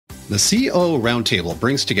The COO Roundtable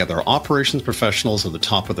brings together operations professionals at the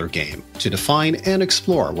top of their game to define and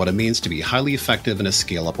explore what it means to be highly effective in a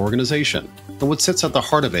scale-up organization. And what sits at the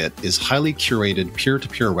heart of it is highly curated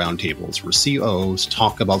peer-to-peer roundtables where COOs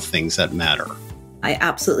talk about things that matter. I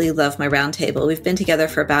absolutely love my roundtable. We've been together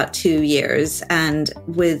for about 2 years, and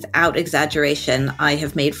without exaggeration, I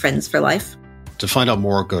have made friends for life. To find out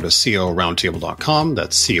more, go to cooroundtable.com.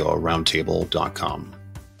 That's cooroundtable.com.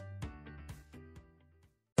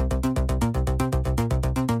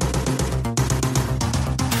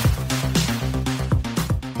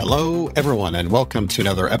 Hello, everyone, and welcome to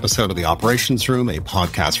another episode of The Operations Room, a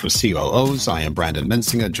podcast for COOs. I am Brandon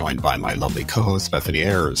Mensinger, joined by my lovely co-host, Bethany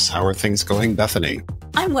Ayers. How are things going, Bethany?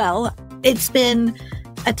 I'm well. It's been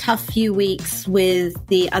a tough few weeks with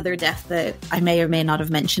the other death that I may or may not have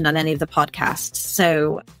mentioned on any of the podcasts.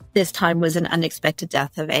 So this time was an unexpected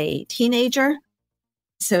death of a teenager.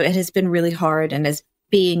 So it has been really hard. And as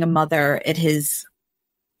being a mother, it has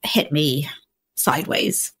hit me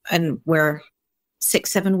sideways. And we're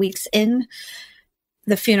 6-7 weeks in.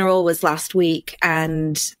 The funeral was last week,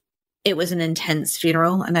 and it was an intense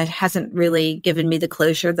funeral, and it hasn't really given me the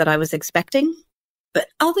closure that I was expecting. But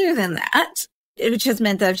other than that, it just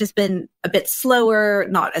meant that I've just been a bit slower,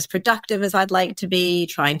 not as productive as I'd like to be,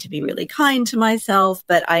 trying to be really kind to myself,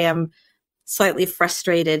 but I am slightly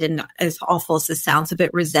frustrated and, as awful as this sounds, a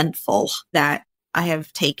bit resentful that I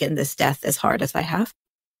have taken this death as hard as I have.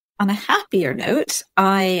 On a happier note,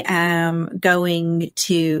 I am going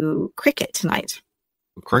to cricket tonight.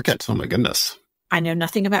 Cricket? Oh my goodness. I know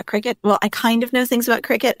nothing about cricket. Well, I kind of know things about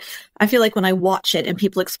cricket. I feel like when I watch it and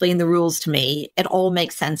people explain the rules to me, it all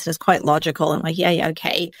makes sense and is quite logical. I'm like, yeah,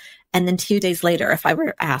 okay. And then 2 days later, if I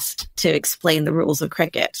were asked to explain the rules of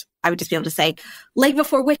cricket, I would just be able to say, leg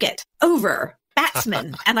before wicket, over,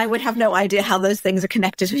 batsman. And I would have no idea how those things are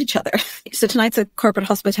connected to each other. So tonight's a corporate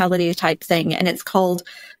hospitality type thing, and it's called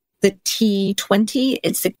the T20.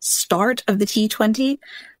 It's the start of the T20,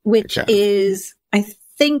 which is, I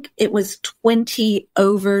think it was 20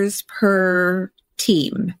 overs per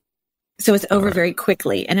team. So it's over very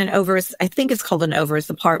quickly. And an over is, I think it's called an over, is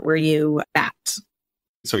the part where you bat.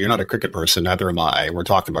 So you're not a cricket person, neither am I. We're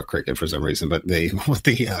talking about cricket for some reason, but in a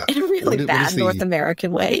really bad North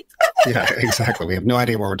American way. Yeah, exactly. We have no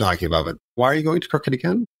idea what we're talking about, but why are you going to cricket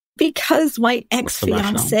again? Because my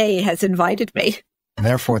ex-fiancé has invited me.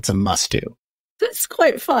 Therefore, it's a must-do. It's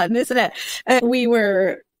quite fun, isn't it? We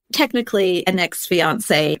were technically an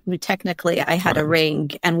ex-fiancé. I had a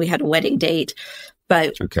ring and we had a wedding date,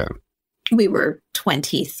 but we were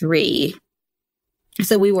 23.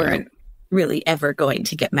 So we weren't really ever going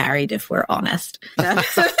to get married, if we're honest.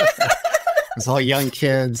 It's all young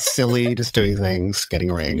kids, silly, just doing things,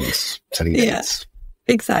 getting rings, setting dates.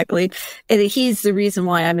 Exactly. And he's the reason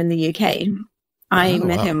why I'm in the UK. I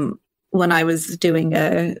met him when I was doing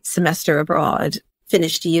a semester abroad,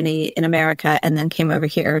 finished uni in America, and then came over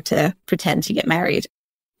here to pretend to get married.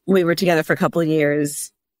 We were together for a couple of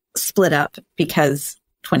years, split up because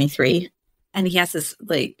 23. And he has this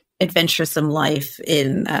adventuresome life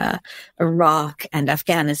in Iraq and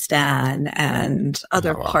Afghanistan and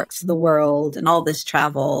other parts of the world and all this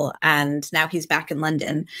travel. And now he's back in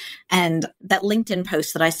London. And that LinkedIn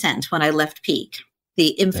post that I sent when I left Peak, the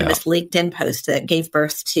infamous LinkedIn post that gave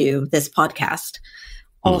birth to this podcast,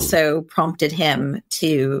 also prompted him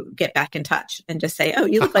to get back in touch and just say, oh,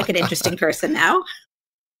 you look like an interesting person now.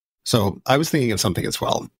 So I was thinking of something as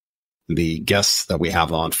well. The guests that we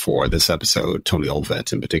have on for this episode, Tony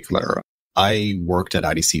Olvet in particular, I worked at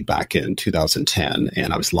IDC back in 2010,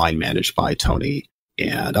 and I was line managed by Tony.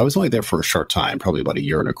 And I was only there for a short time, probably about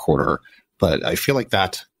 1.25 years. But I feel like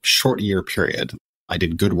that short year period, I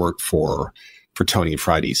did good work for Tony and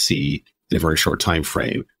for IDC in a very short time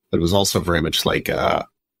frame. But it was also very much like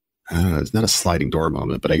it's not a sliding door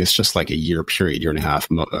moment, but I guess just like a year period,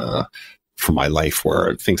 1.5 for my life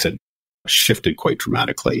where things had shifted quite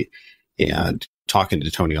dramatically. And talking to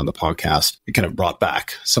Tony on the podcast, it kind of brought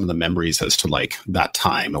back some of the memories as to that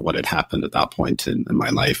time and what had happened at that point in my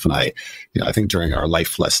life. And I think during our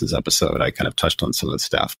life lessons episode, I kind of touched on some of the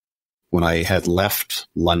stuff. When I had left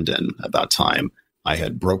London at that time, I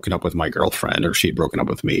had broken up with my girlfriend, or she had broken up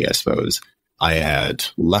with me, I suppose. I had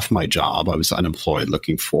left my job. I was unemployed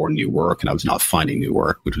looking for new work, and I was not finding new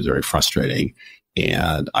work, which was very frustrating.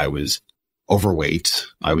 And I was overweight.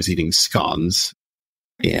 I was eating scones.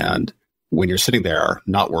 And when you're sitting there,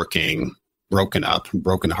 not working, broken up,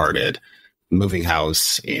 brokenhearted, moving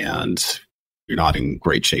house, and you're not in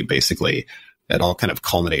great shape, basically, it all kind of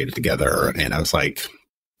culminated together. And I was like,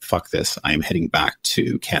 fuck this. I'm heading back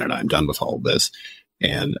to Canada. I'm done with all of this.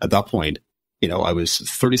 And at that point, I was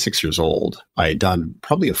 36 years old. I had done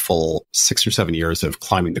probably a full 6 or 7 years of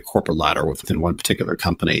climbing the corporate ladder within one particular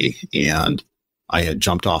company. And I had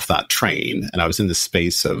jumped off that train, and I was in the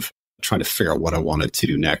space of trying to figure out what I wanted to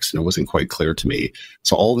do next. And it wasn't quite clear to me.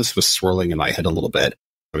 So all this was swirling in my head a little bit.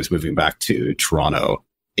 I was moving back to Toronto,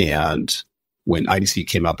 and when IDC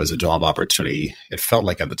came up as a job opportunity, it felt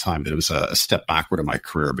like at the time that it was a step backward in my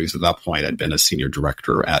career, because at that point I'd been a senior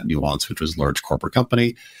director at Nuance, which was a large corporate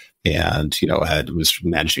company, and was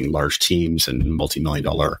managing large teams and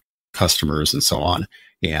multi-million-dollar customers and so on,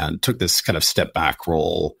 and took this kind of step back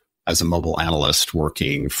role as a mobile analyst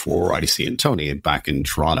working for IDC and Tony back in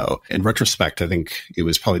Toronto. In retrospect, I think it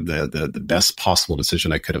was probably the best possible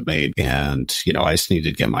decision I could have made. And, I just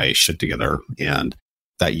needed to get my shit together. And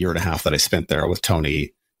that year and a half that I spent there with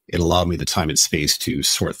Tony, it allowed me the time and space to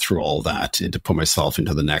sort through all that and to put myself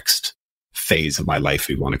into the next phase of my life, if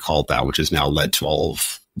you want to call it that, which has now led to all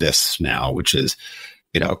of this now, which is,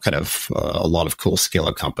 kind of a lot of cool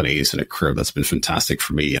scale-up companies and a career that's been fantastic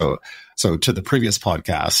for me. So to the previous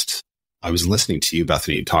podcast, I was listening to you,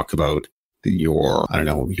 Bethany, talk about your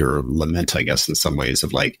lament, I guess, in some ways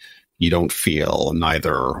of like, you don't feel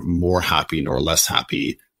neither more happy nor less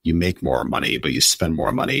happy. You make more money, but you spend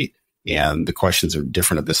more money. And the questions are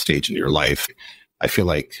different at this stage in your life. I feel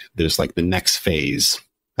like there's like the next phase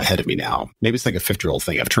ahead of me now. Maybe it's like a 50-year-old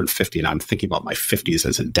thing. I've turned 50 and I'm thinking about my 50s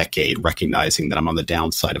as a decade, recognizing that I'm on the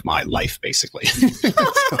downside of my life, basically.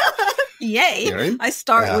 Yay. Right? I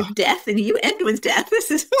start with death and you end with death. This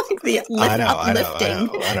is like the uplifting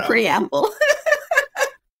preamble.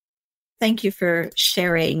 Thank you for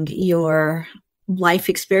sharing your life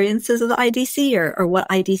experiences of the IDC or what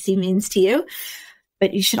IDC means to you.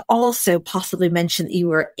 But you should also possibly mention that you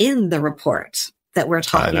were in the report that we're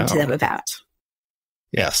talking to them about.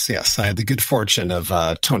 Yes. I had the good fortune of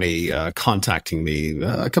Tony contacting me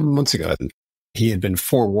a couple of months ago. He had been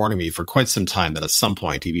forewarning me for quite some time that at some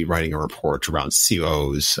point he'd be writing a report around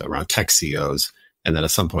COOs, around tech CEOs, and then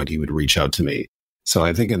at some point he would reach out to me. So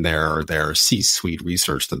I think in their C-suite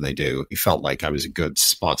research that they do, he felt like I was a good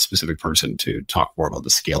spot-specific person to talk more about the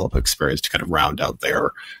scale-up experience to kind of round out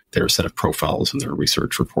their set of profiles in their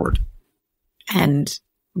research report. And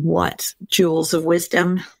what jewels of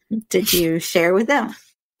wisdom did you share with them?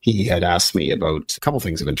 He had asked me about a couple of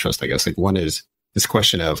things of interest, I guess. Like one is this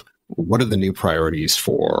question of what are the new priorities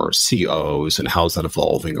for CEOs and how is that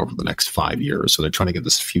evolving over the next 5 years? So they're trying to get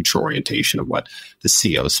this future orientation of what the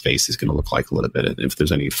CEO space is going to look like a little bit and if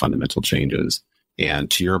there's any fundamental changes. And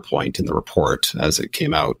to your point in the report, as it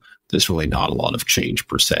came out, there's really not a lot of change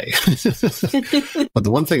per se. But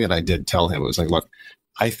the one thing that I did tell him was like, look,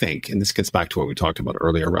 I think, and this gets back to what we talked about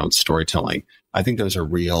earlier around storytelling, I think there's a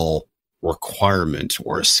real requirement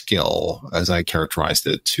or a skill, as I characterized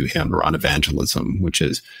it to him, around evangelism, which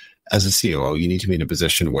is, as a COO, you need to be in a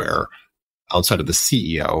position where outside of the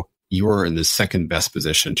CEO, you are in the second best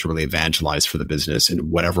position to really evangelize for the business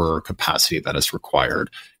in whatever capacity that is required.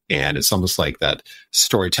 And it's almost like that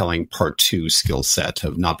storytelling part 2 skill set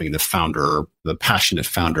of not being the founder, the passionate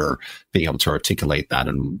founder, being able to articulate that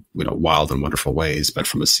in wild and wonderful ways, but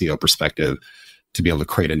from a CEO perspective, to be able to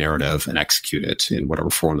create a narrative and execute it in whatever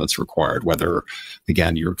form that's required. Whether,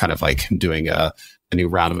 again, you're kind of like doing a new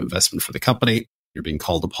round of investment for the company, you're being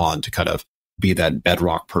called upon to kind of be that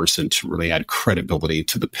bedrock person to really add credibility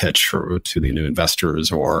to the pitch or to the new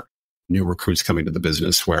investors or new recruits coming to the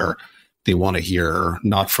business, where they want to hear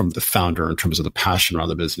not from the founder in terms of the passion around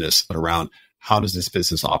the business, but around how does this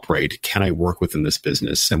business operate? Can I work within this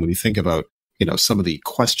business? And when you think about, some of the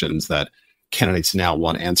questions that candidates now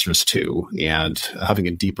want answers to and having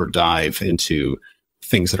a deeper dive into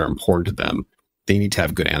things that are important to them, they need to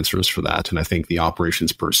have good answers for that. And I think the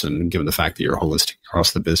operations person, given the fact that you're holistic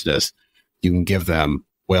across the business, you can give them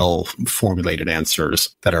well-formulated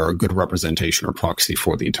answers that are a good representation or proxy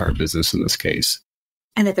for the entire business in this case.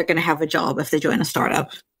 And that they're going to have a job if they join a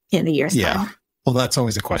startup in a year's time. Well, that's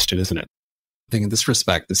always a question, isn't it? I think in this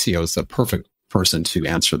respect, the CEO is the perfect person to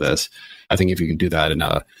answer this. I think if you can do that in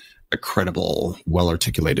a credible,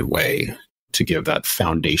 well-articulated way to give that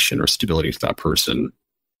foundation or stability to that person,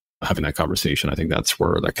 having that conversation, I think that's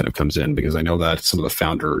where that kind of comes in, because I know that some of the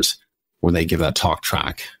founders, when they give that talk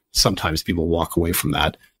track, sometimes people walk away from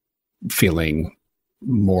that feeling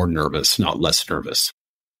more nervous, not less nervous.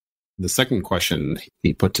 The second question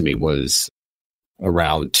he put to me was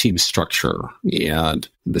around team structure and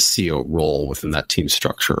the CEO role within that team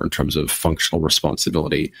structure in terms of functional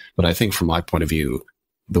responsibility. But I think from my point of view,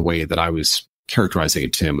 the way that I was characterizing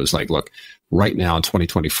it to him was like, look, right now in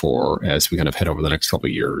 2024, as we kind of head over the next couple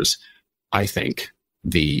of years, I think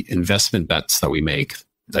the investment bets that we make,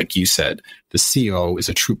 like you said, the CEO is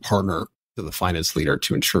a true partner to the finance leader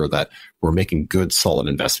to ensure that we're making good, solid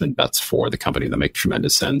investment bets for the company that make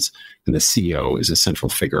tremendous sense. And the CEO is a central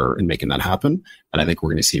figure in making that happen. And I think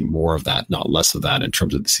we're going to see more of that, not less of that, in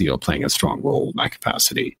terms of the CEO playing a strong role in that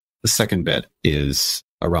capacity. The second bit is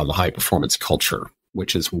around the high performance culture,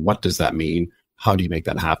 which is, what does that mean? How do you make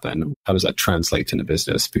that happen? How does that translate into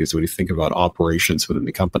business? Because when you think about operations within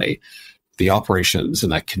the company, the operations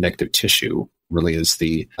and that connective tissue really is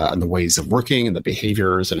the ways of working and the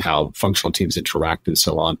behaviors and how functional teams interact and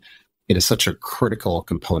so on. It is such a critical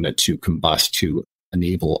component to combust, to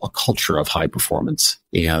enable a culture of high performance.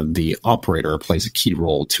 And the operator plays a key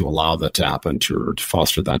role to allow that to happen, to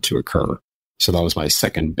foster that to occur. So that was my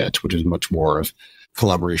second bit, which is much more of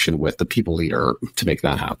collaboration with the people leader to make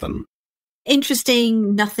that happen.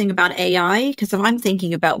 Interesting, nothing about AI, because if I'm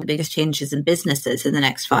thinking about the biggest changes in businesses in the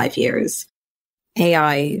next 5 years,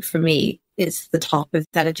 AI for me is the top of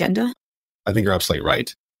that agenda. I think you're absolutely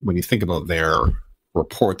right. When you think about their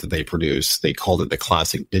report that they produce, they called it the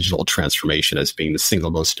classic digital transformation as being the single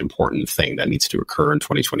most important thing that needs to occur in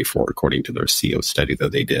 2024, according to their CEO study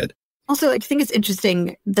that they did. Also, I think it's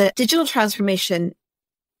interesting, the digital transformation,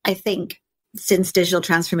 I think, since digital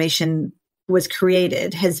transformation was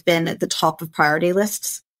created, has been at the top of priority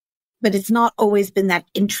lists, but it's not always been that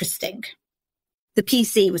interesting. The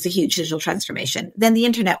PC was a huge digital transformation. Then the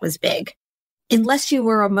internet was big. Unless you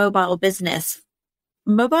were a mobile business,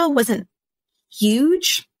 mobile wasn't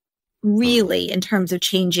huge, really, in terms of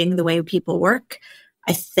changing the way people work.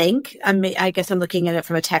 I think, I guess I'm looking at it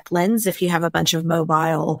from a tech lens. If you have a bunch of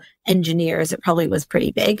mobile engineers, it probably was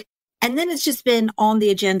pretty big. And then it's just been on the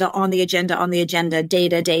agenda,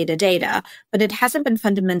 data, but it hasn't been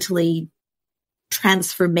fundamentally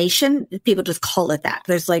transformation. People just call it that.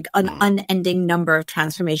 There's like an unending number of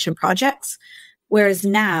transformation projects. Whereas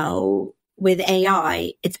now with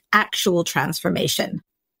AI, it's actual transformation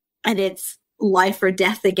and it's life or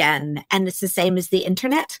death again. And it's the same as the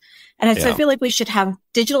internet. And so I feel like we should have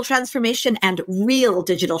digital transformation and real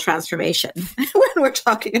digital transformation when we're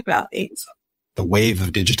talking about these. The wave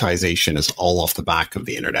of digitization is all off the back of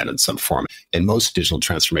the internet in some form. And most digital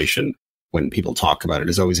transformation, when people talk about it,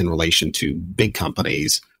 is always in relation to big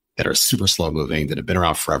companies that are super slow moving, that have been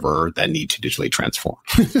around forever, that need to digitally transform.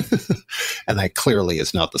 And that clearly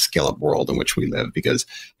is not the scale-up world in which we live, because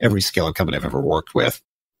every scale-up company I've ever worked with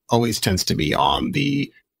always tends to be on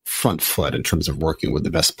the front foot in terms of working with the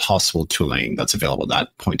best possible tooling that's available at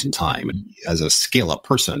that point in time. And as a scale-up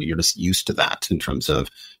person, you're just used to that in terms of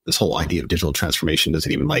this whole idea of digital transformation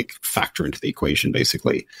doesn't even factor into the equation,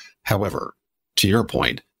 basically. However, to your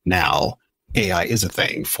point, now AI is a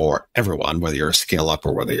thing for everyone, whether you're a scale-up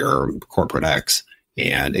or whether you're corporate X,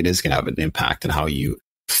 and it is going to have an impact on how you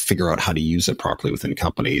figure out how to use it properly within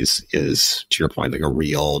companies is, to your point, like a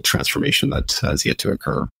real transformation that has yet to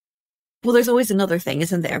occur. Well, there's always another thing,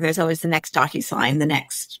 isn't there? There's always the next DocuSign, the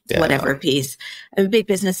next whatever piece. And big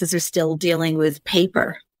businesses are still dealing with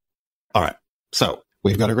paper. All right. So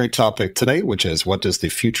we've got a great topic today, which is, what does the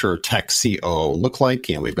future tech COO look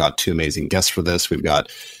like? And we've got two amazing guests for this. We've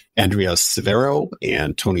got Andrea Siviero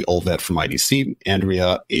and Tony Olvet from IDC.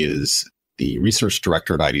 Andrea is the research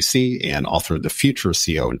director at IDC and author of the Future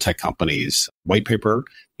COO and Tech Companies white paper.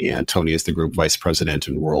 And Tony is the group vice president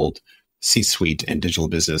and world C-suite and digital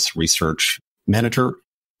business research manager.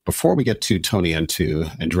 Before we get to Tony and to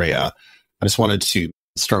Andrea, I just wanted to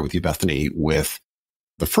start with you, Bethany, with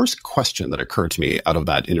the first question that occurred to me out of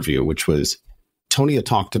that interview, which was, Tony had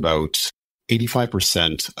talked about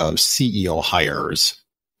 85% of CEO hires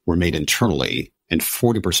were made internally, and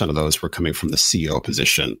 40% of those were coming from the CEO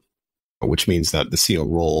position, which means that the CEO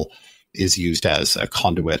role is used as a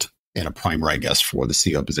conduit and a primer, I guess, for the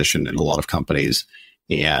CEO position in a lot of companies.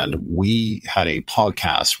 And we had a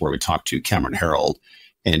podcast where we talked to Cameron Harold,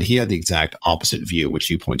 and he had the exact opposite view, which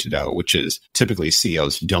you pointed out, which is typically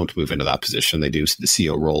CEOs don't move into that position. They do the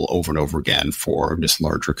CEO role over and over again for just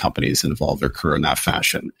larger companies and evolve their career in that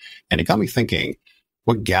fashion. And it got me thinking,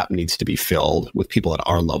 what gap needs to be filled with people at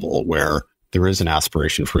our level where there is an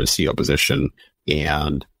aspiration for a CEO position,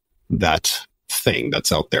 and that thing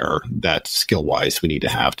that's out there that skill-wise we need to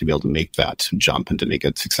have to be able to make that jump and to make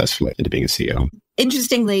it successfully into being a CEO.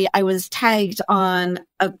 Interestingly, I was tagged on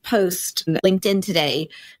a post on LinkedIn today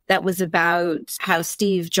that was about how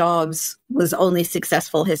Steve Jobs was only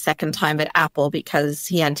successful his second time at Apple because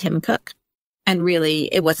he had Tim Cook. And really,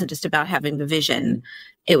 it wasn't just about having the vision.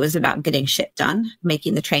 It was about getting shit done,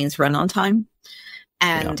 making the trains run on time,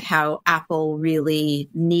 and how Apple really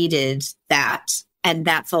needed that. And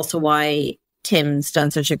that's also why Tim's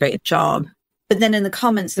done such a great job. But then in the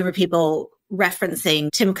comments, there were people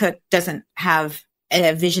referencing Tim Cook doesn't have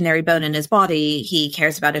a visionary bone in his body. He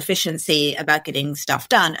cares about efficiency, about getting stuff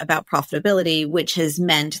done, about profitability, which has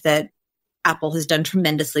meant that Apple has done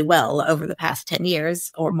tremendously well over the past 10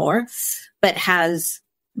 years or more, but has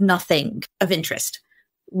nothing of interest.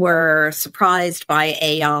 We're surprised by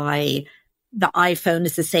AI. The iPhone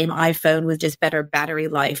is the same iPhone with just better battery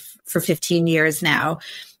life for 15 years now.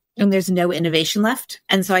 And there's no innovation left.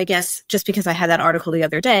 And so I guess just because I had that article the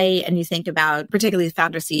other day, and you think about particularly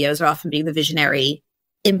founder CEOs are often being the visionary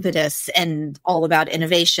impetus and all about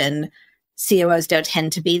innovation, COOs don't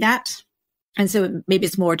tend to be that. And so maybe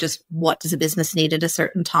it's more just what does a business need at a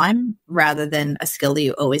certain time rather than a skill that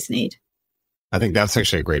you always need. I think that's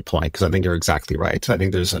actually a great point because I think you're exactly right. I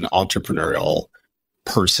think there's an entrepreneurial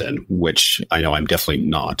person, which I know I'm definitely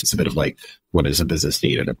not. It's a bit of like, what does a business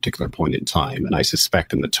need at a particular point in time? And I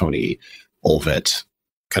suspect in the Tony Olvet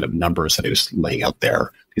kind of numbers that he was laying out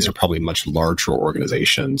there, these are probably much larger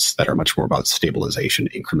organizations that are much more about stabilization,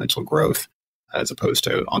 incremental growth, as opposed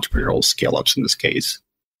to entrepreneurial scale-ups in this case.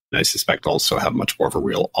 And I suspect also have much more of a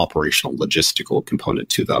real operational logistical component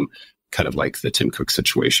to them, kind of like the Tim Cook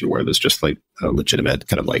situation where there's just like a legitimate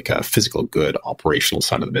kind of like a physical good operational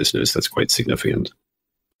side of the business that's quite significant.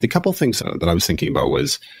 The couple of things that I was thinking about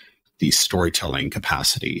was the storytelling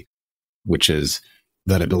capacity, which is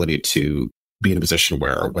that ability to be in a position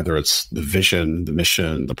where whether it's the vision, the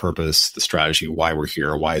mission, the purpose, the strategy, why we're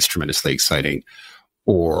here, why it's tremendously exciting,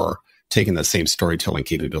 or taking that same storytelling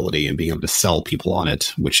capability and being able to sell people on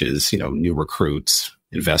it, which is, new recruits,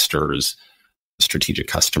 investors, strategic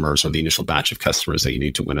customers, or the initial batch of customers that you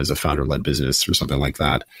need to win as a founder-led business or something like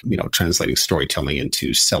that, translating storytelling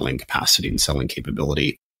into selling capacity and selling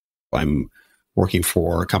capability. I'm working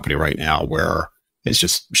for a company right now where it's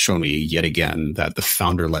just shown me yet again that the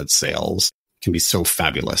founder-led sales can be so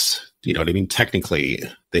fabulous. You know what I mean? Technically,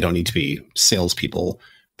 they don't need to be salespeople,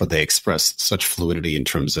 but they express such fluidity in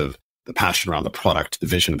terms of the passion around the product, the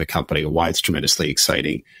vision of the company, why it's tremendously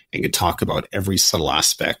exciting, and can talk about every subtle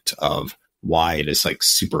aspect of why it is like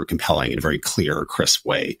super compelling in a very clear, crisp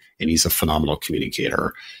way. And he's a phenomenal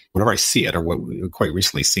communicator. Whenever I see it, or quite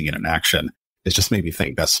recently seeing it in action, it just made me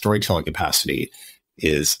think that storytelling capacity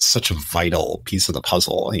is such a vital piece of the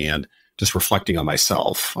puzzle. And just reflecting on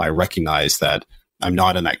myself, I recognize that I'm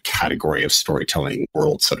not in that category of storytelling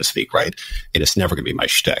world, so to speak, right? And it's never going to be my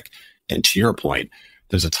shtick. And to your point,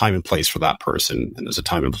 there's a time and place for that person, and there's a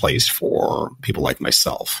time and place for people like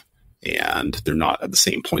myself. And they're not at the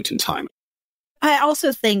same point in time. I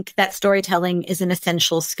also think that storytelling is an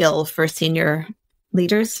essential skill for senior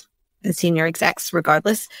leaders and senior execs,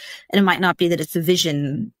 regardless. And it might not be that it's a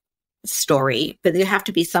vision story, but there have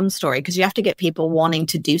to be some story because you have to get people wanting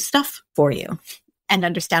to do stuff for you and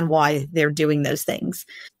understand why they're doing those things.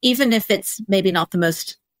 Even if it's maybe not the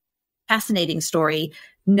most fascinating story,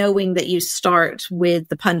 knowing that you start with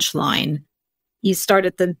the punchline, you start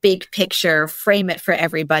at the big picture, frame it for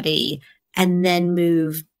everybody, and then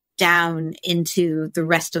move down into the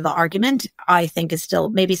rest of the argument, I think is still,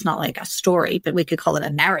 maybe it's not like a story, but we could call it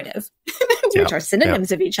a narrative, which are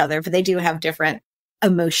synonyms of each other, but they do have different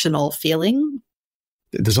emotional feeling.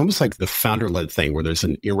 There's almost like the founder-led thing where there's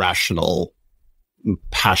an irrational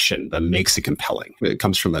passion that makes it compelling. It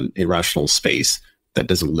comes from an irrational space that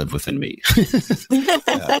doesn't live within me.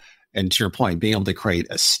 And to your point, being able to create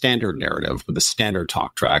a standard narrative with a standard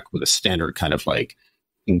talk track, with a standard kind of like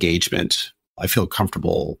engagement, I feel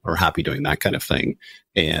comfortable or happy doing that kind of thing.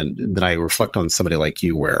 And then I reflect on somebody like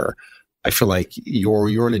you where I feel like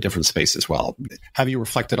you're in a different space as well. Have you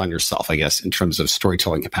reflected on yourself, I guess, in terms of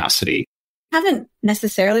storytelling capacity? Haven't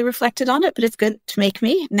necessarily reflected on it, but it's good to make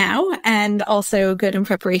me now and also good in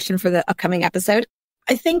preparation for the upcoming episode.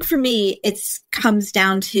 I think for me, it comes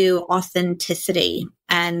down to authenticity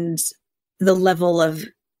and the level of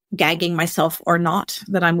gagging myself or not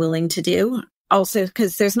that I'm willing to do. Also,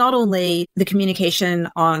 because there's not only the communication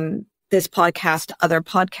on this podcast, other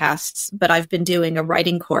podcasts, but I've been doing a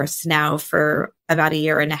writing course now for about a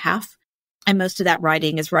year and a half. And most of that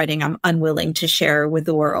writing is writing I'm unwilling to share with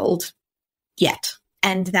the world yet.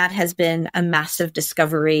 And that has been a massive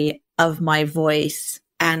discovery of my voice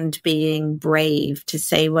and being brave to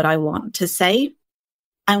say what I want to say.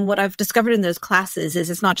 And what I've discovered in those classes is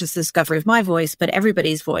it's not just the discovery of my voice, but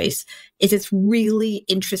everybody's voice, is it's really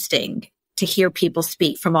interesting to hear people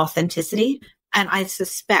speak from authenticity. And I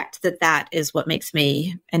suspect that that is what makes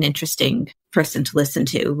me an interesting person to listen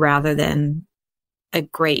to rather than a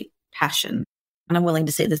great passion. And I'm willing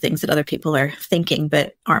to say the things that other people are thinking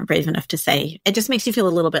but aren't brave enough to say. It just makes you feel a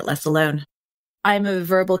little bit less alone. I'm a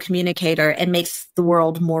verbal communicator and makes the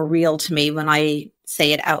world more real to me when I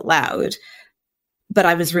say it out loud. But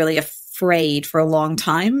I was really afraid for a long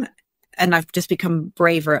time. and I've just become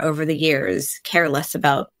braver over the years, care less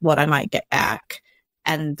about what I might get back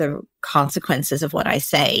and the consequences of what I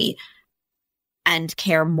say, and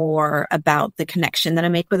care more about the connection that I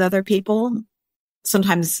make with other people.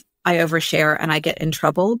 Sometimes I overshare and I get in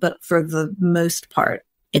trouble, but for the most part,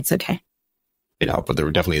 it's okay. But there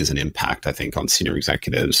definitely is an impact, I think, on senior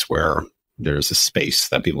executives where there's a space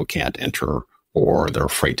that people can't enter or they're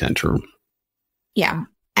afraid to enter. Yeah.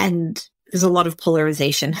 And there's a lot of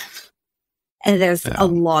polarization. And there's a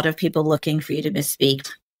lot of people looking for you to misspeak.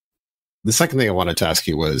 The second thing I wanted to ask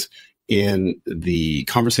you was, in the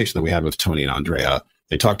conversation that we had with Tony and Andrea,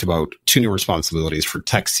 they talked about two new responsibilities for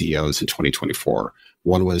tech CEOs in 2024.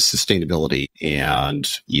 One was sustainability and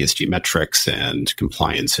ESG metrics and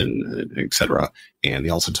compliance and et cetera. And they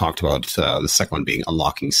also talked about the second one being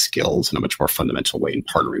unlocking skills in a much more fundamental way and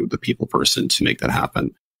partnering with the people person to make that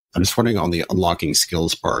happen. I'm just wondering on the unlocking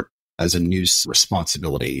skills part as a new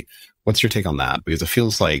responsibility, what's your take on that? Because it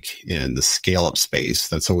feels like in the scale up space,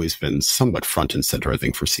 that's always been somewhat front and center, I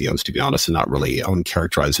think, for CEOs, to be honest, and not really, I wouldn't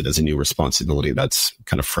characterize it as a new responsibility that's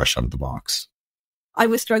kind of fresh out of the box. I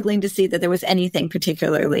was struggling to see that there was anything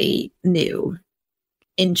particularly new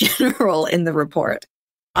in general in the report.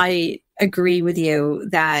 I agree with you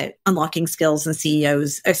that unlocking skills in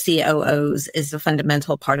CEOs or COOs is a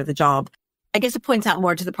fundamental part of the job. I guess it points out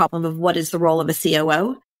more to the problem of what is the role of a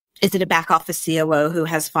COO? Is it a back office COO who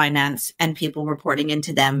has finance and people reporting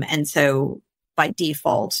into them? And so by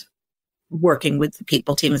default, working with the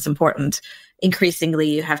people team is important.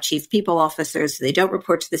 Increasingly, you have chief people officers. They don't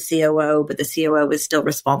report to the COO, but the COO is still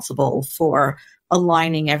responsible for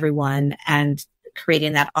aligning everyone and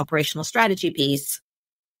creating that operational strategy piece.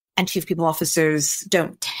 And chief people officers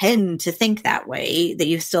don't tend to think that way, that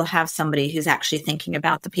you still have somebody who's actually thinking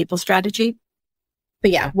about the people strategy.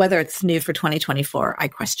 But yeah, whether it's new for 2024, I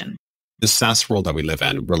question. The SaaS world that we live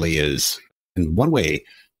in really is, in one way,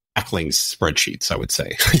 tackling spreadsheets, I would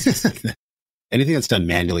say. Anything that's done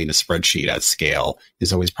manually in a spreadsheet at scale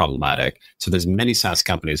is always problematic. So there's many SaaS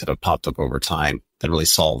companies that have popped up over time that really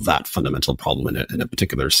solve that fundamental problem in a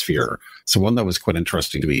particular sphere. So one that was quite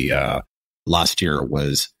interesting to me last year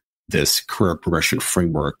was this career progression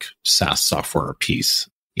framework SaaS software piece.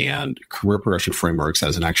 And career progression frameworks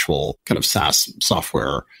as an actual kind of SaaS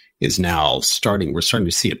software is now we're starting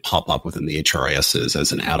to see it pop up within the HRISs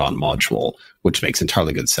as an add-on module, which makes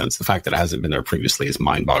entirely good sense. The fact that it hasn't been there previously is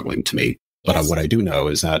mind-boggling to me. But what I do know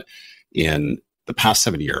is that in the past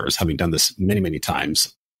 7 years, having done this many, many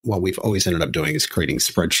times, what we've always ended up doing is creating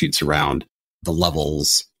spreadsheets around the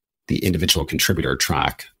levels, the individual contributor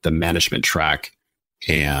track, the management track,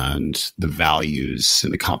 and the values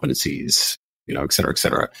and the competencies, et cetera, et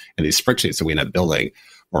cetera. And these spreadsheets that we end up building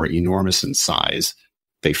are enormous in size.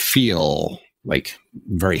 They feel like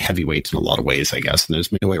very heavyweight in a lot of ways, I guess. And there's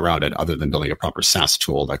no way around it other than building a proper SaaS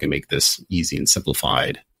tool that can make this easy and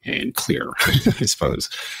simplified and clear, I suppose.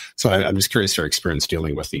 So I'm just curious your experience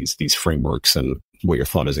dealing with these frameworks and what your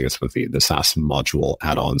thought is, I guess, with the SaaS module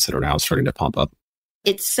add-ons that are now starting to pop up.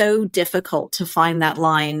 It's so difficult to find that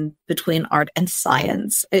line between art and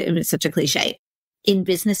science. It's such a cliche in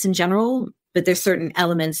business in general, but there's certain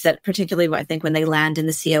elements that, particularly I think when they land in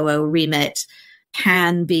the COO remit,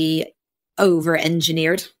 can be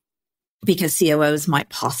over-engineered because COOs might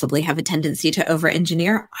possibly have a tendency to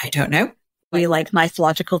over-engineer. I don't know. We like nice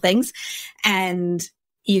logical things, and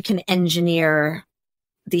you can engineer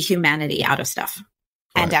the humanity out of stuff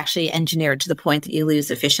and actually engineer it to the point that you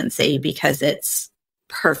lose efficiency because it's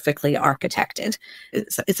perfectly architected.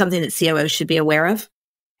 It's something that COOs should be aware of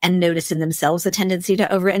and notice in themselves a tendency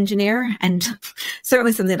to over-engineer. And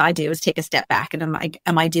certainly something that I do is take a step back and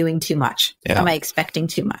am I doing too much? Yeah. Am I expecting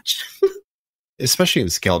too much? Especially in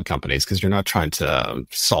scaled companies, because you're not trying to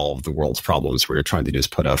solve the world's problems. What you're trying to do is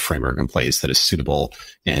put a framework in place that is suitable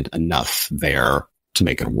and enough there to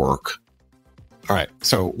make it work. All right.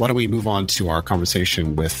 So why don't we move on to our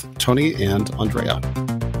conversation with Tony and Andrea.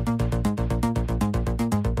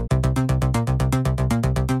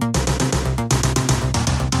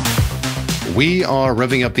 We are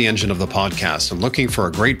revving up the engine of the podcast and looking for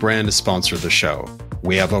a great brand to sponsor the show.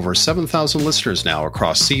 We have over 7,000 listeners now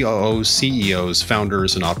across COOs, CEOs,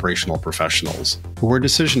 founders, and operational professionals who are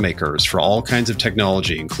decision makers for all kinds of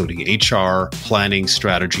technology, including HR, planning,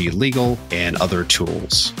 strategy, legal, and other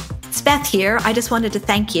tools. It's Beth here. I just wanted to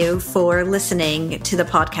thank you for listening to the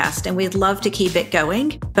podcast, and we'd love to keep it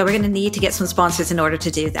going, but we're going to need to get some sponsors in order to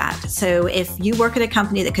do that. So if you work at a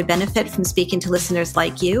company that could benefit from speaking to listeners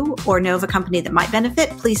like you or know of a company that might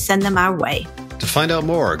benefit, please send them our way. To find out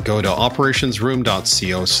more, go to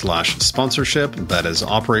operationsroom.co/sponsorship. That is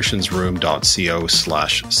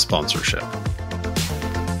operationsroom.co/sponsorship.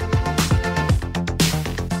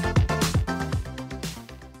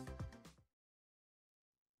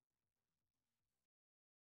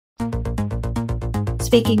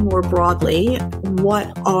 Speaking more broadly,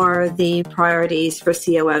 what are the priorities for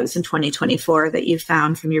COOs in 2024 that you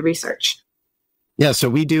found from your research? Yeah, so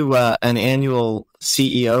we do an annual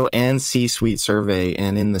CEO and C-suite survey.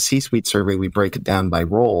 And in the C-suite survey, we break it down by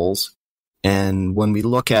roles. And when we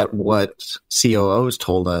look at what COOs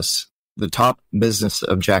told us, the top business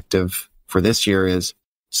objective for this year is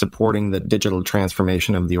supporting the digital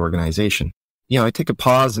transformation of the organization. I take a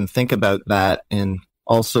pause and think about that and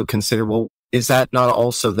also consider, well, is that not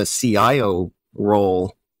also the CIO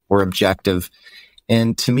role or objective?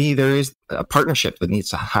 And to me, there is a partnership that needs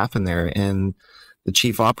to happen there. And the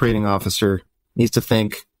chief operating officer needs to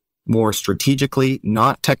think more strategically,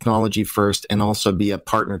 not technology first, and also be a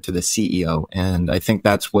partner to the CEO. And I think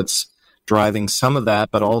that's what's driving some of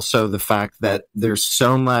that, but also the fact that there's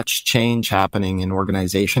so much change happening in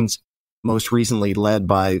organizations, most recently led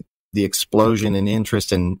by the explosion in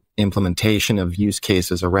interest in implementation of use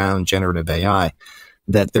cases around generative AI,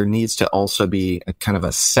 that there needs to also be a kind of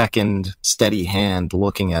a second steady hand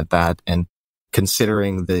looking at that and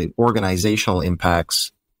considering the organizational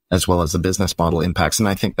impacts as well as the business model impacts. And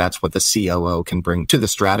I think that's what the COO can bring to the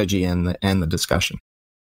strategy and the discussion.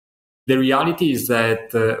 The reality is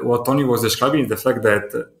that what Tony was describing is the fact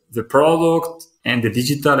that the product and the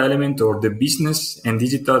digital element, or the business and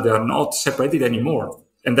digital, they are not separated anymore.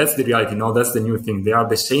 And that's the reality. No, that's the new thing. They are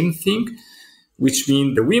the same thing, which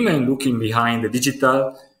means the women looking behind the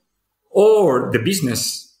digital or the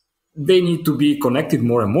business, they need to be connected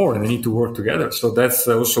more and more, and they need to work together. So that's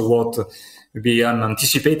also what we are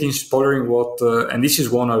anticipating, spoiling what, and this is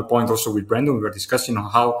one of the points also with Brandon, we were discussing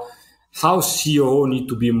on how COO need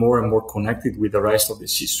to be more and more connected with the rest of the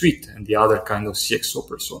C-suite and the other kind of CXO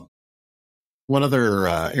persona. One other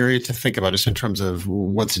area to think about is in terms of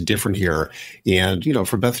what's different here. And,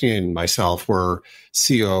 for Bethany and myself, we're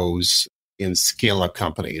CEOs in scale-up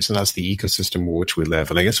companies, and that's the ecosystem in which we live.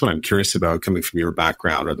 And I guess what I'm curious about, coming from your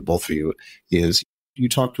background, or the both of you, is you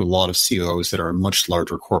talk to a lot of CEOs that are much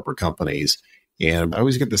larger corporate companies. And I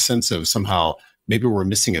always get the sense of somehow maybe we're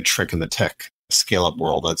missing a trick in the tech scale-up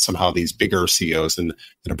world, that somehow these bigger CEOs in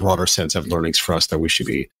a broader sense have learnings for us that we should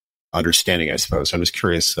be understanding, I suppose. I'm just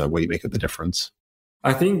curious what you make of the difference.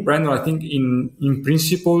 I think, Brandon, in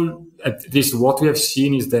principle, at least what we have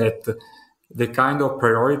seen is that the kind of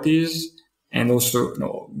priorities and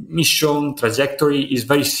also mission trajectory is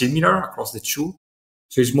very similar across the two.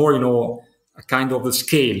 So it's more, a kind of the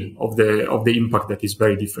scale of the impact that is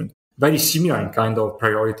very different, very similar in kind of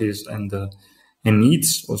priorities and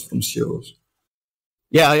needs also from CEOs.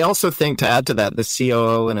 Yeah, I also think, to add to that, the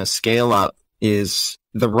COO in a scale up is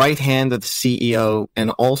the right hand of the CEO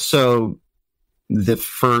and also the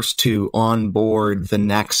first to onboard the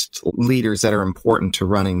next leaders that are important to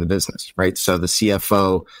running the business, right? So the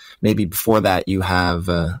CFO, maybe before that you have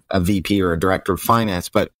a VP or a director of finance,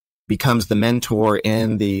 but becomes the mentor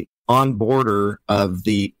and the onboarder of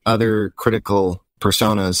the other critical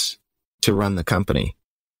personas to run the company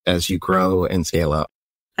as you grow and scale up.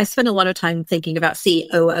 I spend a lot of time thinking about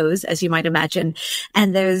COOs, as you might imagine,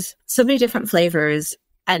 and there's so many different flavors.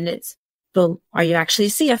 And it's, well, are you actually a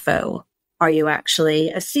CFO? Are you actually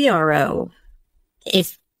a CRO?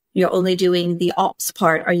 If you're only doing the ops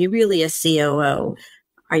part, are you really a COO?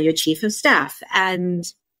 Are you a chief of staff? And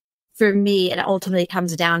for me, it ultimately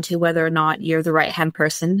comes down to whether or not you're the right-hand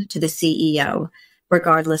person to the CEO,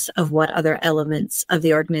 regardless of what other elements of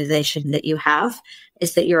the organization that you have,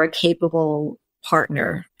 is that you're a capable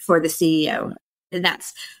partner for the CEO. And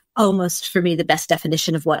that's almost, for me, the best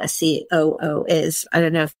definition of what a COO is. I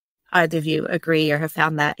don't know if either of you agree or have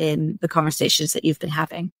found that in the conversations that you've been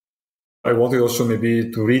having. I wanted also maybe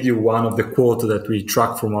to read you one of the quotes that we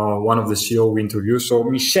tracked from one of the CEO we interviewed. So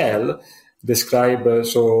Michelle described,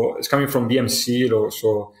 so it's coming from BMC,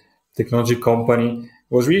 also technology company,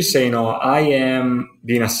 was really saying, I am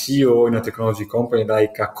being a CEO in a technology company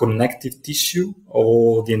like a connective tissue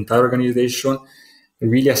of the entire organization,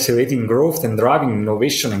 really accelerating growth and driving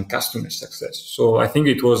innovation and customer success. So I think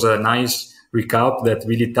it was a nice recap that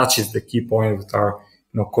really touches the key point with our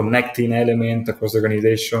connecting element across the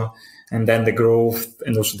organization, and then the growth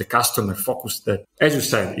and also the customer focus that, as you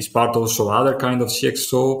said, is part also other kind of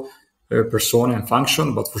CXO persona and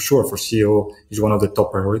function, but for sure for CEO is one of the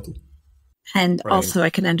top priority. And Right. Also, I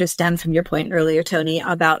can understand from your point earlier, Tony,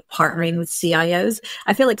 about partnering with CIOs.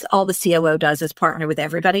 I feel like all the COO does is partner with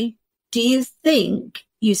everybody. Do you think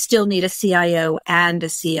you still need a CIO and a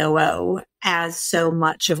COO as so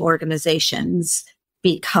much of organizations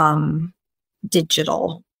become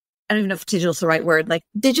digital? I don't even know if digital is the right word. Like,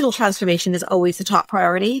 digital transformation is always the top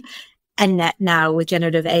priority. And that now with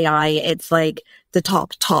generative AI, it's like the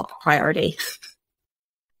top priority.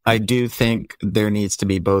 I do think there needs to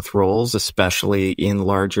be both roles, especially in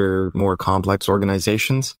larger, more complex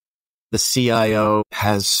organizations. The CIO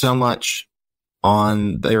has so much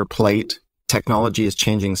on their plate. Technology is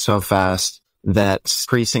changing so fast that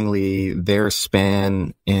increasingly their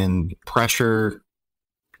span and pressure,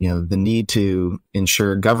 the need to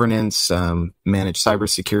ensure governance, manage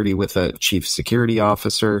cybersecurity with a chief security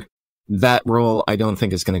officer, that role I don't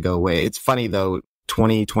think is going to go away. It's funny though,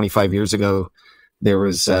 25 years ago, there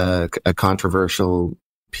was a controversial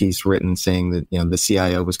piece written saying that, the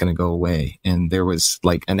CIO was going to go away. And there was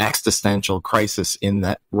like an existential crisis in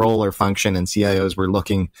that role or function. And CIOs were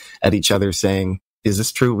looking at each other saying, is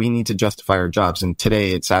this true? We need to justify our jobs. And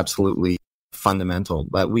today it's absolutely fundamental.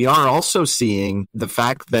 But we are also seeing the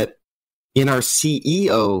fact that in our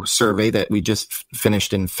CEO survey that we just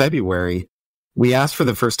finished in February, we asked for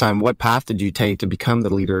the first time, what path did you take to become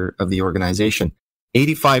the leader of the organization?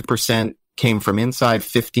 85% came from inside,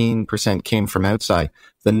 15% came from outside.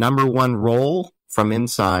 The number one role from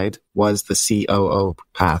inside was the COO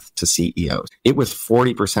path to CEO. It was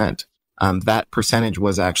 40%. That percentage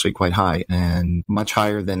was actually quite high and much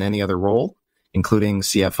higher than any other role, including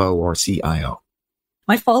CFO or CIO.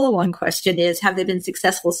 My follow-on question is, have they been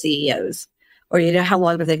successful CEOs? Or, how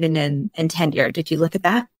long have they been in tenure? Did you look at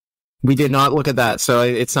that? We did not look at that. So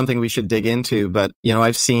it's something we should dig into. But,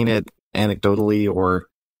 I've seen it anecdotally, or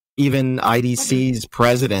even IDC's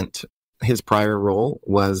president, his prior role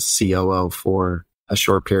was COO for a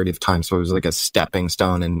short period of time. So it was like a stepping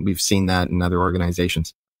stone. And we've seen that in other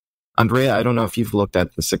organizations. Andrea, I don't know if you've looked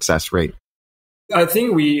at the success rate. I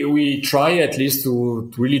think we try at least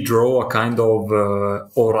to really draw a kind of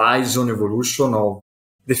horizon evolution of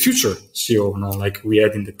the future CEO, like we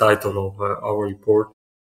had in the title of our report.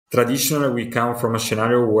 Traditionally, we come from a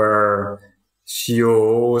scenario where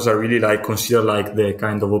COOs are really considered like the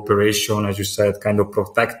kind of operation, as you said, kind of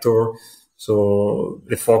protector. So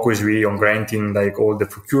the focus is really on granting all the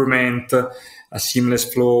procurement, a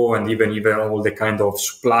seamless flow, and even all the kind of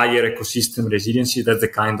supplier ecosystem resiliency. That's the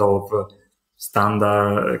kind of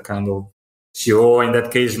standard kind of COO. In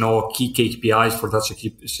that case, key KPIs for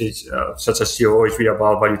such a COO is really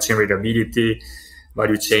about value chain reliability,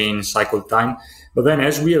 value chain cycle time. But then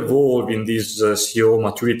as we evolve in this COO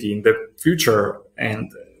maturity in the future,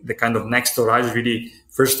 and the kind of next horizon really,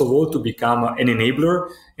 first of all, to become an enabler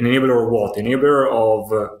of what? Enabler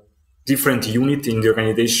of different units in the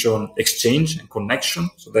organization exchange and connection.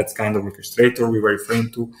 So that's kind of orchestrator we were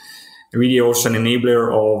referring to. Really also an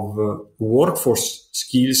enabler of workforce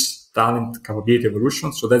skills, talent, capability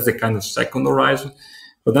evolution. So that's the kind of second horizon.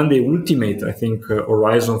 But then the ultimate, I think,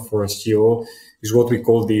 horizon for a CEO is what we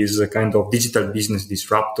call this kind of digital business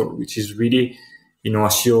disruptor, which is really, a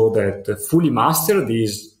CEO that fully master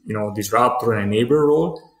this, disruptor and enabler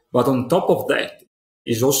role. But on top of that,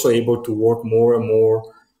 is also able to work more and more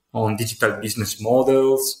on digital business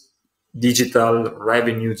models, digital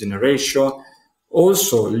revenue generation,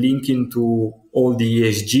 also linking to all the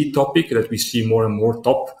ESG topic that we see more and more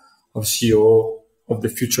top of CEO of the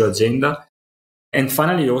future agenda. And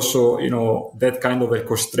finally, also, that kind of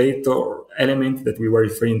orchestrator element that we were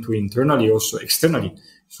referring to internally, also externally.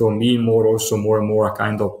 So being more and more a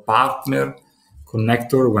kind of partner,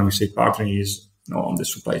 connector. When we say partner is on the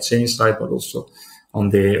supply chain side, but also on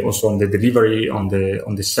the delivery, on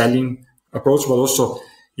the selling approach, but also,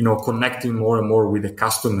 connecting more and more with the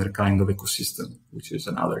customer kind of ecosystem, which is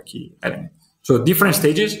another key element. So different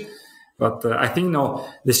stages. But I think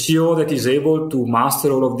the CEO that is able to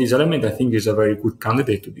master all of these elements, I think is a very good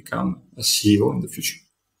candidate to become a CEO in the future.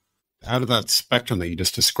 Out of that spectrum that you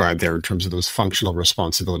just described there in terms of those functional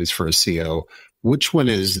responsibilities for a CEO, which one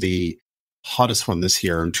is the hottest one this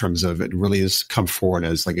year in terms of it really has come forward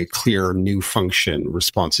as like a clear new function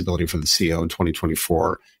responsibility for the CEO in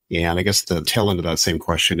 2024? And I guess the tail end of that same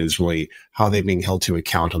question is really how they're being held to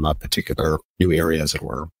account on that particular new area, as it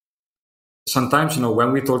were. Sometimes,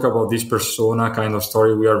 when we talk about this persona kind of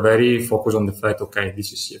story, we are very focused on the fact, okay,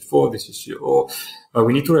 this is CFO, this is COO. But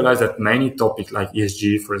we need to realize that many topics like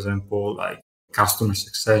ESG, for example, like customer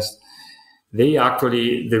success, they're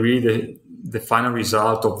really the final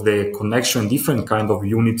result of the connection, different kind of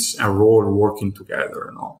units and role working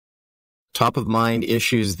together. Top of mind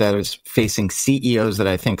issues that is facing CEOs that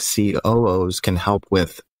I think COOs can help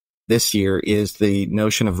with this year is the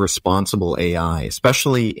notion of responsible AI,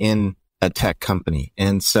 especially in a tech company.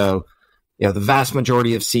 And so, the vast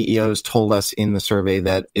majority of CEOs told us in the survey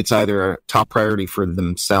that it's either a top priority for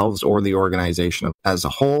themselves or the organization as a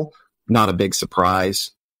whole. Not a big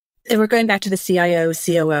surprise. And we're going back to the CIO,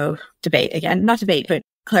 COO debate again, not debate, but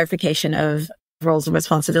clarification of roles and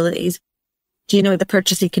responsibilities. Do you know what the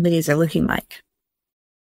purchasing committees are looking like?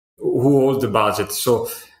 who holds the budget. So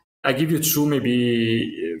I give you two,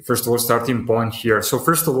 maybe, first of all, starting point here. So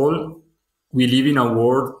first of all, we live in a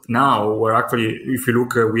world now where actually, if you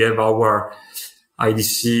look, we have our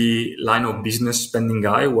IDC line of business spending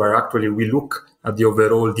guide, where actually we look at the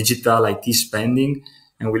overall digital IT spending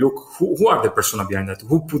and we look who are the persona behind that,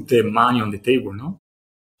 who put the money on the table, no?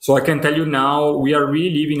 So I can tell you now, we are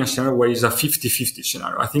really living a scenario where it's a 50-50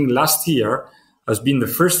 scenario. I think last year has been the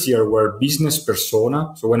first year where business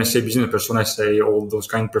persona, so when I say business persona, I say all those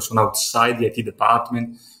kind of persona outside the IT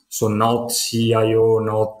department, so not CIO,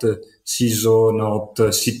 not CISO, not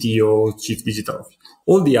CTO, Chief Digital Officer,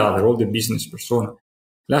 all the business persona.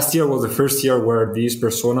 Last year was the first year where these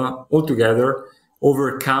persona altogether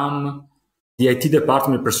overcome the IT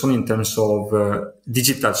department persona in terms of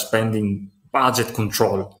digital spending, budget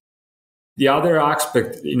control. The other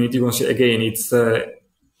aspect you need to consider, again, it's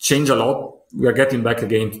changed a lot. We are getting back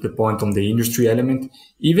again to the point on the industry element,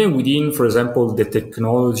 even within, for example, the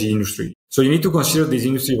technology industry. So you need to consider this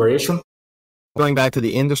industry variation. Going back to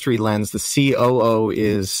the industry lens, the COO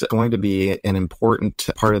is going to be an important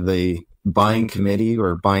part of the buying committee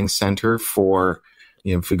or buying center for,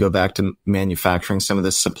 if we go back to manufacturing, some of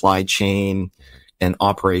the supply chain and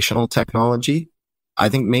operational technology. I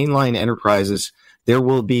think mainline enterprises, there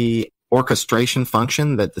will be orchestration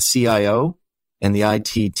function that the CIO and the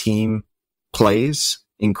IT team plays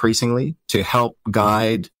increasingly to help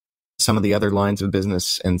guide some of the other lines of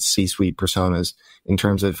business and C-suite personas in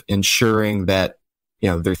terms of ensuring that,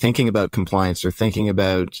 they're thinking about compliance, they're thinking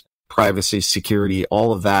about privacy, security,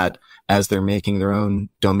 all of that as they're making their own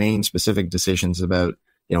domain specific decisions about,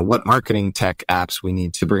 what marketing tech apps we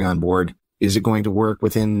need to bring on board. Is it going to work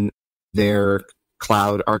within their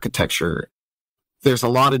cloud architecture? There's a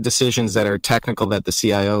lot of decisions that are technical that the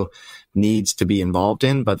CIO needs to be involved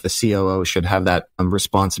in, but the COO should have that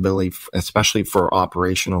responsibility, especially for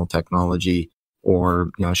operational technology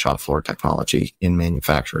or, shop floor technology in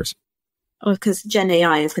manufacturers. Oh, because Gen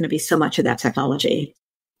AI is going to be so much of that technology.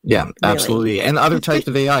 Yeah, really. Absolutely. And other types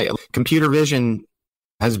of AI. Computer vision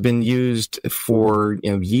has been used for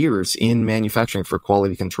years in manufacturing for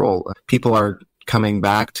quality control. People are coming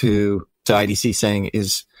back to IDC saying,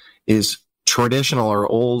 is traditional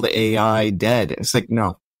or old AI dead? It's like,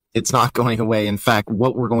 no, it's not going away. In fact,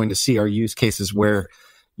 what we're going to see are use cases where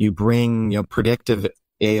you bring predictive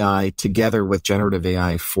AI together with generative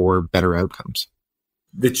AI for better outcomes.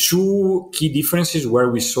 The two key differences where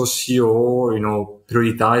we saw COO,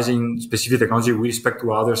 prioritizing specific technology with respect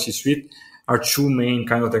to other C-suite are two main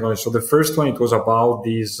kind of technology. So the first one, it was about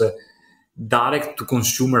this direct to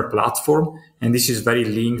consumer platform. And this is very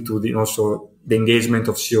linked to the engagement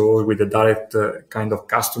of COO with the direct kind of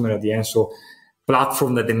customer at the end. So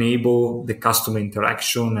platform that enable the customer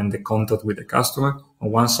interaction and the contact with the customer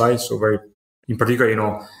on one side. So very, in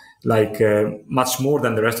particular, much more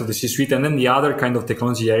than the rest of the C-suite. And then the other kind of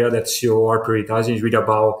technology area that COO are prioritizing is really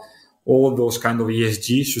about all those kind of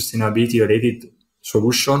ESG, sustainability related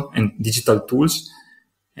solution and digital tools.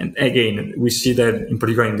 And again, we see that in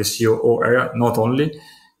particular in the COO area, not only,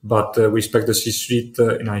 but we expect the C-suite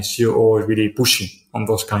COO is really pushing on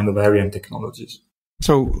those kind of area and technologies.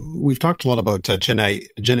 So we've talked a lot about Gen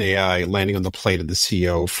AI landing on the plate of the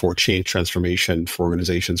CEO for change transformation for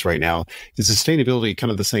organizations right now. Is sustainability kind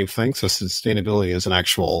of the same thing? So sustainability is an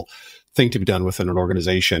actual thing to be done within an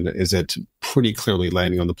organization. Is it pretty clearly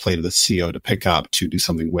landing on the plate of the CEO to pick up to do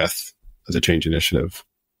something with as a change initiative?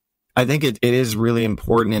 I think it is really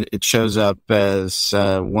important. It shows up as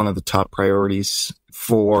one of the top priorities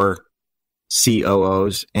for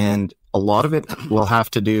COOs, and a lot of it will have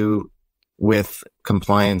to do with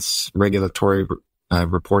compliance, regulatory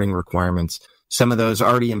reporting requirements. Some of those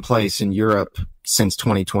already in place in Europe since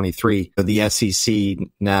 2023. The SEC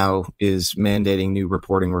now is mandating new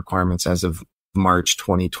reporting requirements as of March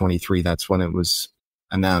 2023. That's when it was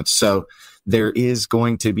announced. So there is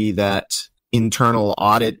going to be that internal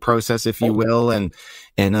audit process, if you will, and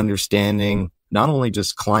understanding not only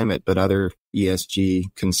just climate, but other ESG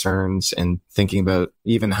concerns and thinking about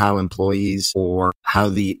even how employees or how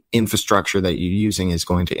the infrastructure that you're using is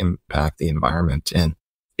going to impact the environment. And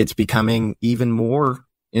it's becoming even more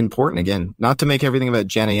important, again, not to make everything about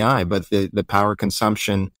Gen AI, but the power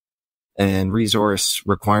consumption and resource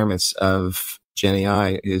requirements of Gen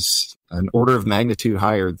AI is an order of magnitude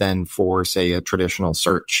higher than for, say, a traditional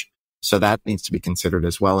search. So that needs to be considered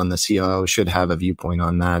as well. And the COO should have a viewpoint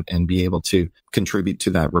on that and be able to contribute to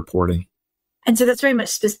that reporting. And so that's very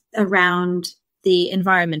much around the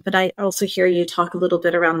environment. But I also hear you talk a little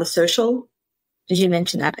bit around the social. Did you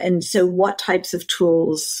mention that? And so what types of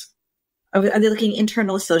tools are they looking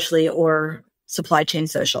internally, socially, or supply chain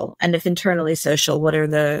social? And if internally social, what are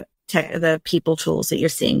the the people tools that you're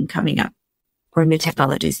seeing coming up or new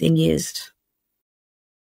technologies being used?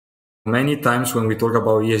 Many times when we talk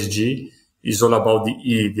about ESG, it's all about the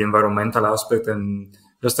E, the environmental aspect, and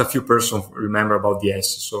just a few persons remember about the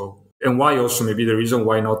S. So, and why also maybe the reason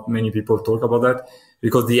why not many people talk about that,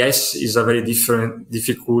 because the S is a very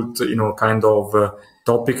difficult, kind of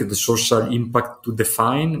topic, the social impact to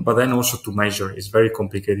define, but then also to measure. It's very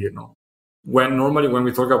complicated, Normally when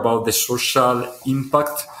we talk about the social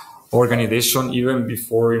impact organization, even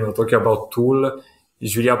before, talking about tool,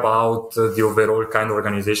 is really about the overall kind of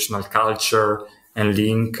organizational culture and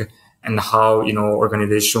link and how,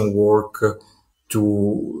 organization work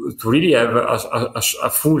to really have a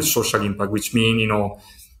full social impact, which means,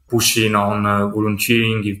 pushing on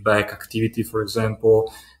volunteering, give back activity, for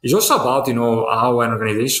example. It's also about, how an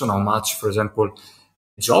organization, how much, for example,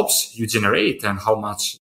 jobs you generate and how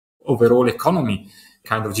much overall economy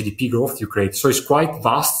kind of GDP growth you create. So it's quite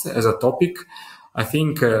vast as a topic. I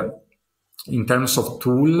think in terms of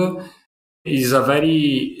tool, is a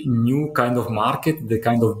very new kind of market, the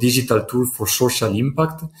kind of digital tool for social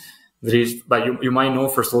impact. There is, but you might know,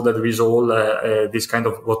 first of all, that there is all this kind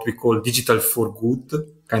of what we call digital for good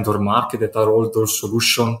kind of market, that are all those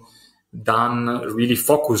solutions done really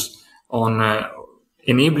focused on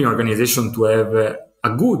enabling organization to have a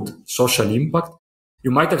good social impact. You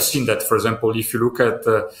might have seen that, for example, if you look at,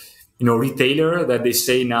 retailer, that they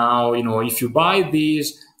say now, if you buy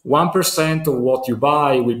these, 1% of what you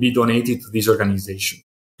buy will be donated to this organization.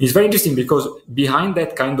 It's very interesting because behind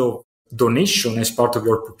that kind of donation as part of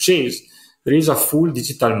your purchase, there is a full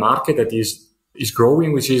digital market that is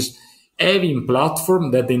growing, which is having platform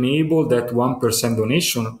that enable that 1%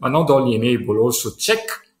 donation, but not only enable, also check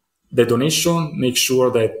the donation, make sure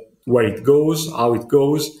that where it goes, how it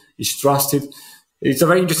goes, is trusted. It's a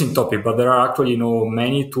very interesting topic, but there are actually,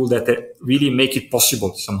 many tools that really make it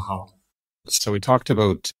possible somehow. So we talked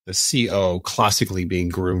about the CEO classically being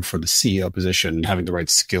groomed for the CEO position and having the right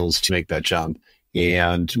skills to make that jump.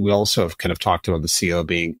 And we also have kind of talked about the CEO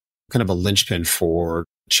being kind of a linchpin for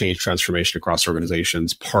change transformation across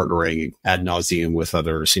organizations, partnering ad nauseum with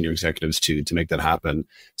other senior executives to make that happen.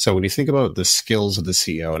 So when you think about the skills of the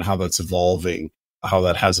CEO and how that's evolving, how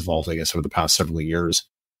that has evolved, I guess, over the past several years,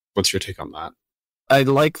 what's your take on that? I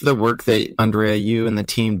like the work that Andrea, you and the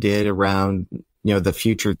team did around the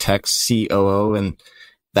future tech COO and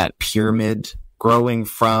that pyramid growing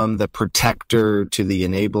from the protector to the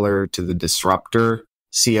enabler to the disruptor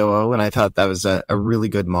COO. And I thought that was a really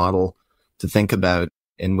good model to think about.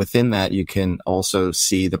 And within that, you can also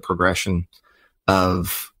see the progression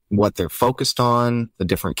of what they're focused on, the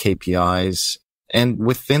different KPIs. And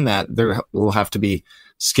within that, there will have to be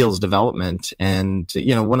skills development. And,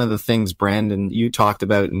 one of the things, Brandon, you talked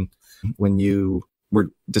about when you were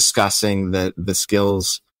discussing the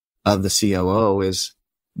skills of the COO is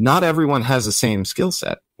not everyone has the same skill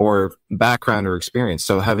set or background or experience.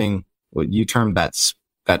 So having what you termed that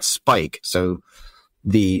spike. So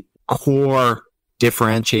the core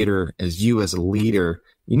differentiator as you as a leader,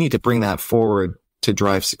 you need to bring that forward to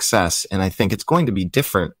drive success. And I think it's going to be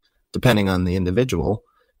different depending on the individual,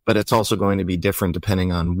 but it's also going to be different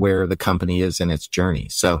depending on where the company is in its journey.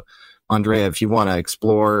 So Andrea, if you want to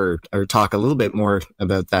explore or talk a little bit more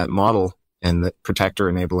about that model and the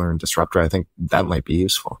protector, enabler, and disruptor, I think that might be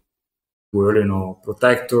useful. We're,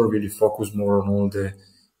 protector, really focus more on all the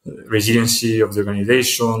resiliency of the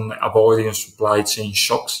organization, avoiding supply chain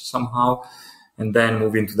shocks somehow, and then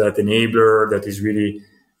moving to that enabler that is really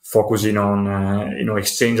focusing on,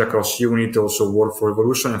 exchange across unit, also work for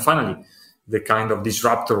evolution. And finally, the kind of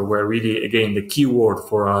disruptor where really, again, the key word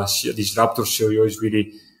for a disruptor CEO is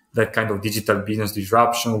really that kind of digital business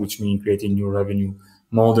disruption, which means creating new revenue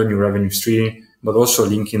model, new revenue stream, but also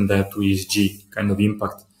linking that to ESG kind of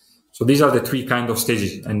impact. So these are the three kind of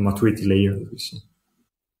stages and maturity layers that we see.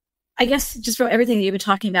 I guess just from everything that you've been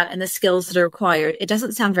talking about and the skills that are required, it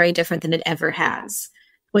doesn't sound very different than it ever has.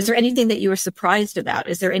 Was there anything that you were surprised about?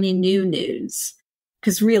 Is there any new news?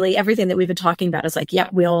 Because really everything that we've been talking about is like,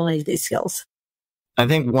 we all need these skills. I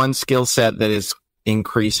think one skill set that is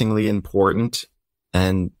increasingly important,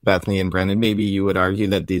 and Bethany and Brendan, maybe you would argue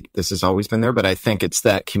that this has always been there, but I think it's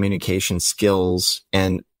that communication skills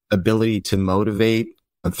and ability to motivate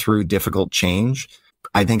through difficult change.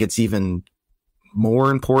 I think it's even more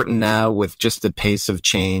important now with just the pace of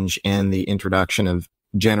change and the introduction of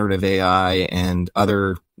generative AI and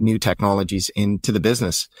other new technologies into the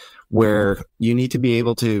business, where you need to be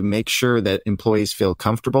able to make sure that employees feel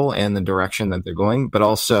comfortable in the direction that they're going, but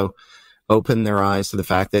also open their eyes to the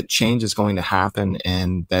fact that change is going to happen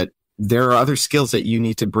and that there are other skills that you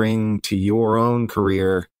need to bring to your own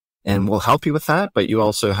career and we'll help you with that, but you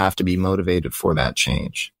also have to be motivated for that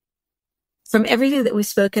change. From everything that we've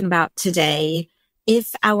spoken about today,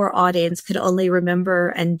 if our audience could only remember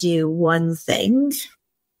and do one thing,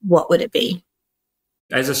 what would it be?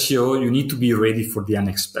 As a CEO, you need to be ready for the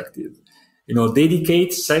unexpected.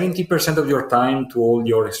 Dedicate 70% of your time to all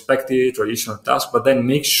your expected traditional tasks, but then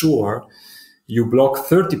make sure you block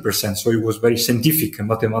 30%. So it was very scientific and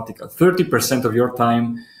mathematical. 30% of your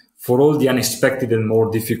time for all the unexpected and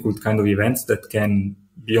more difficult kind of events that can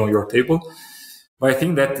be on your table. But I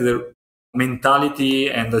think that the mentality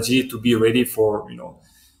and agility to be ready for,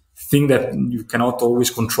 things that you cannot always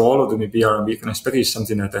control or that maybe are a bit unexpected is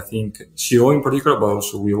something that I think CEO in particular, but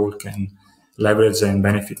also we all can leverage and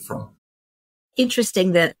benefit from.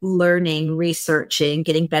 Interesting that learning, researching,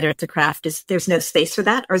 getting better at the craft there's no space for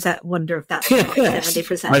that, or is that wonder if that's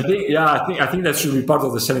 70%? I think that should be part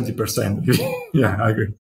of the 70%. Yeah, I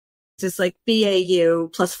agree. Just like BAU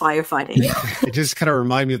plus firefighting. It just kind of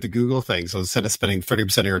remind me of the Google thing. So instead of spending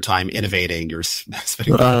 30% of your time innovating, you're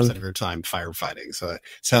spending 5% of your time firefighting. So it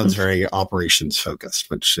sounds very operations focused,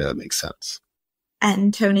 which makes sense.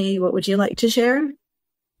 And Tony, what would you like to share?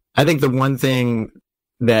 I think the one thing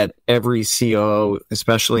that every COO,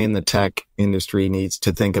 especially in the tech industry, needs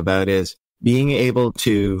to think about is being able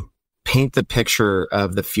to paint the picture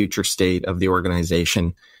of the future state of the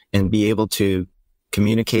organization and be able to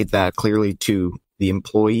communicate that clearly to the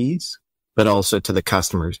employees, but also to the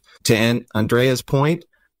customers. To Andrea's point,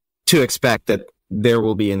 to expect that there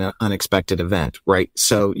will be an unexpected event, right?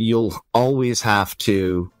 So you'll always have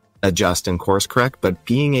to adjust and course correct, but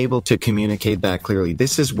being able to communicate that clearly,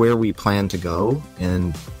 this is where we plan to go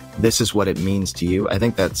and this is what it means to you. I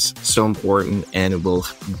think that's so important, and it will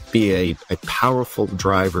be a powerful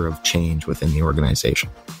driver of change within the organization.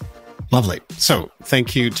 Lovely. So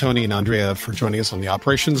thank you, Tony and Andrea, for joining us on the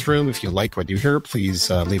Operations Room. If you like what you hear,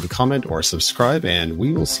 please leave a comment or subscribe, and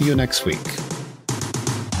we will see you next week.